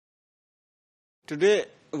Today,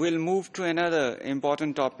 we'll move to another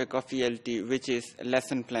important topic of ELT, which is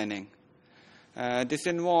lesson planning. This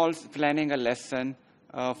involves planning a lesson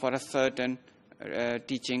for a certain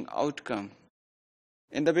teaching outcome.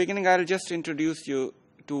 In the beginning, I'll just introduce you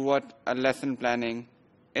to what a lesson planning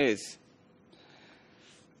is.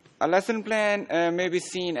 A lesson plan may be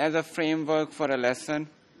seen as a framework for a lesson.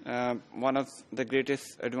 One of the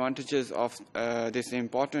greatest advantages of this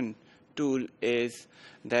important tool is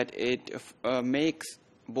that it makes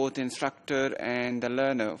both instructor and the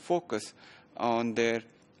learner focus on their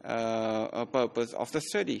purpose of the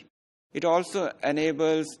study. It also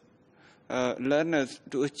enables learners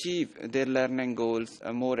to achieve their learning goals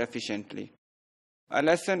more efficiently. A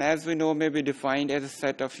lesson, as we know, may be defined as a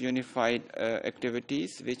set of unified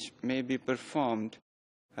activities which may be performed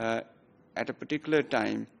at a particular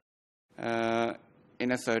time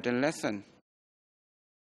in a certain lesson.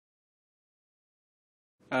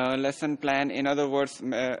 Lesson plan, in other words,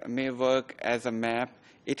 may work as a map.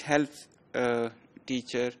 It helps the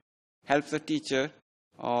teacher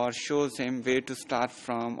or shows him where to start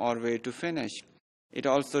from or where to finish. It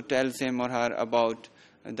also tells him or her about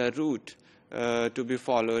the route to be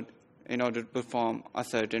followed in order to perform a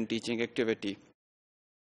certain teaching activity.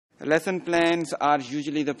 Lesson plans are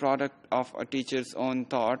usually the product of a teacher's own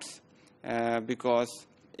thoughts because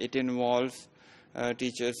it involves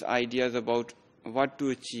teachers' ideas about what to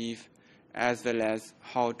achieve as well as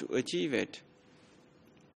how to achieve it.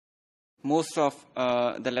 Most of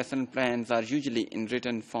the lesson plans are usually in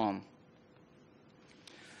written form.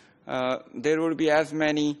 There would be as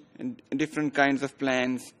many different kinds of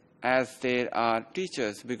plans as there are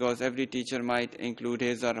teachers, because every teacher might include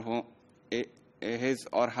his or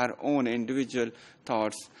her own individual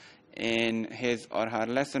thoughts in his or her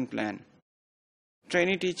lesson plan.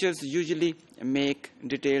 Trainee teachers usually make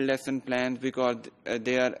detailed lesson plans because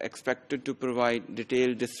they are expected to provide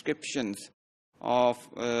detailed descriptions of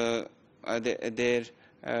their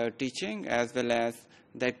teaching as well as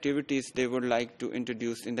the activities they would like to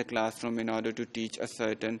introduce in the classroom in order to teach a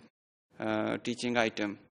certain teaching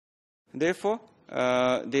item. Therefore,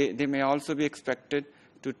 they may also be expected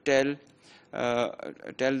to tell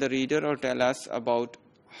the reader or tell us about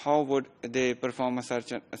how would they perform a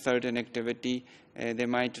certain activity. They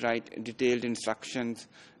might write detailed instructions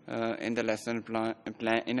in the lesson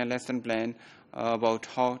plan about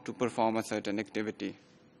how to perform a certain activity.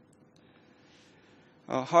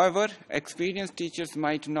 However, experienced teachers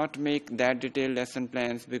might not make that detailed lesson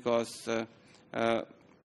plans because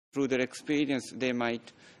through their experience they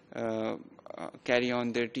might carry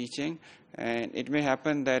on their teaching, and it may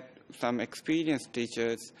happen that some experienced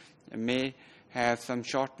teachers may have some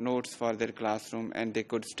short notes for their classroom and they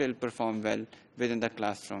could still perform well within the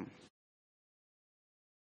classroom.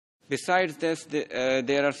 Besides this,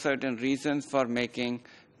 there are certain reasons for making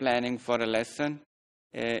planning for a lesson.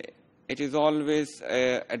 It is always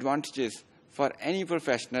advantageous for any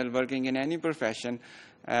professional working in any profession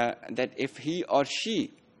that if he or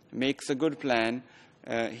she makes a good plan,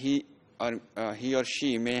 he or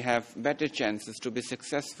she may have better chances to be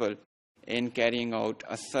successful in carrying out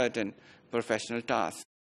a certain professional task.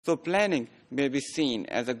 So planning may be seen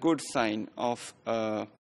as a good sign of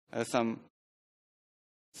some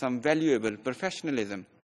valuable professionalism.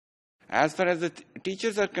 As far as the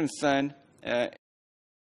teachers are concerned,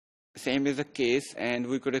 same is the case, and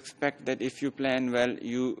we could expect that if you plan well,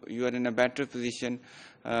 you are in a better position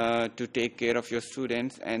to take care of your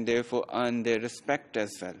students and therefore earn their respect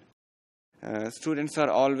as well. Students are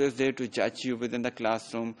always there to judge you within the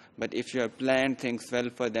classroom, but if you have planned things well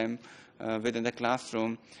for them within the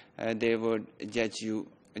classroom, they would judge you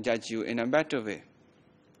in a better way.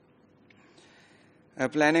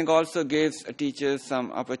 Planning also gives teachers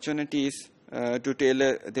some opportunities to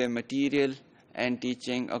tailor their material and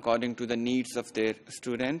teaching according to the needs of their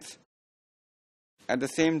students. At the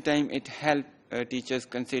same time, it helps teachers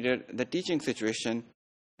consider the teaching situation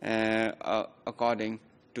according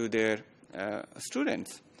to their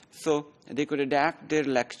students. So they could adapt their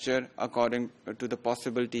lecture according to the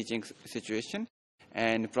possible teaching situation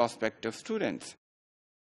and prospect of students.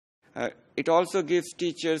 It also gives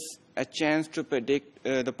teachers a chance to predict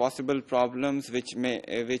the possible problems which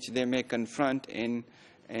they may confront in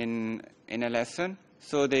a lesson,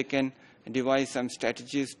 so they can devise some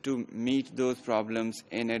strategies to meet those problems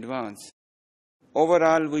in advance.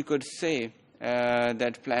 Overall, we could say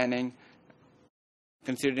that planning,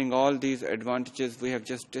 considering all these advantages we have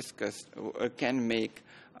just discussed, can make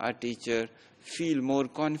a teacher feel more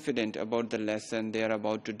confident about the lesson they are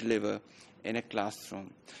about to deliver in a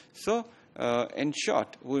classroom. So, in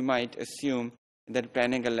short, we might assume that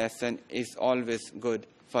planning a lesson is always good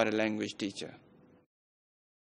for a language teacher.